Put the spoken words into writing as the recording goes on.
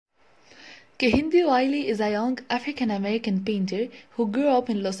Kehinde Wiley is a young African-American painter who grew up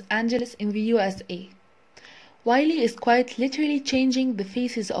in Los Angeles in the USA. Wiley is quite literally changing the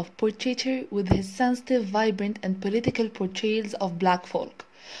faces of portraiture with his sensitive, vibrant, and political portrayals of black folk,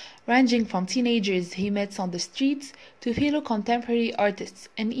 ranging from teenagers he met on the streets to fellow contemporary artists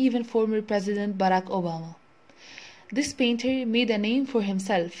and even former President Barack Obama. This painter made a name for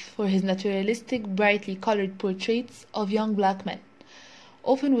himself for his naturalistic, brightly colored portraits of young black men,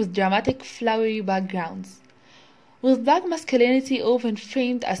 often with dramatic, flowery backgrounds. With black masculinity often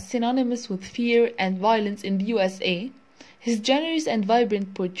framed as synonymous with fear and violence in the USA, his generous and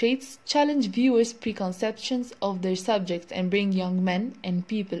vibrant portraits challenge viewers' preconceptions of their subjects and bring young men and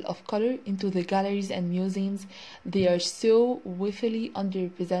people of color into the galleries and museums they are so woefully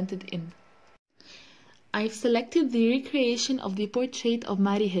underrepresented in. I've selected the recreation of the portrait of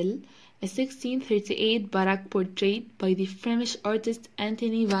Mary Hill, a 1638 Baroque portrait by the Flemish artist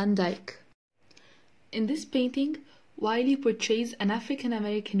Anthony van Dyck. In this painting, Wiley portrays an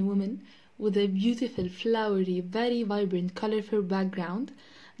African-American woman with a beautiful, flowery, very vibrant, colorful background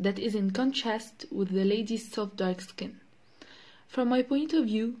that is in contrast with the lady's soft dark skin. From my point of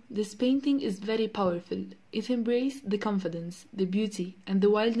view, this painting is very powerful. It embraces the confidence, the beauty, and the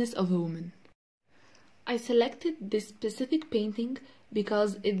wildness of a woman. I selected this specific painting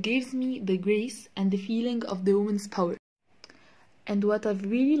because it gives me the grace and the feeling of the woman's power. And what I've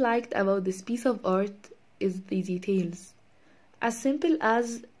really liked about this piece of art is the details. As simple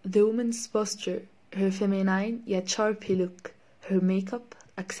as the woman's posture, her feminine yet sharp look, her makeup,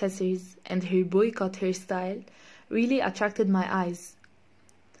 accessories, and her boycott hairstyle really attracted my eyes.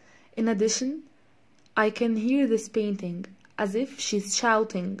 In addition, I can hear this painting as if she's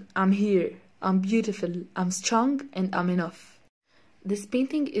shouting, "I'm here, I'm beautiful, I'm strong, and I'm enough." This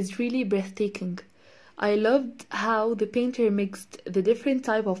painting is really breathtaking. I loved how the painter mixed the different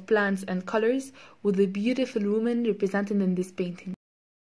type of plants and colors with the beautiful woman represented in this painting.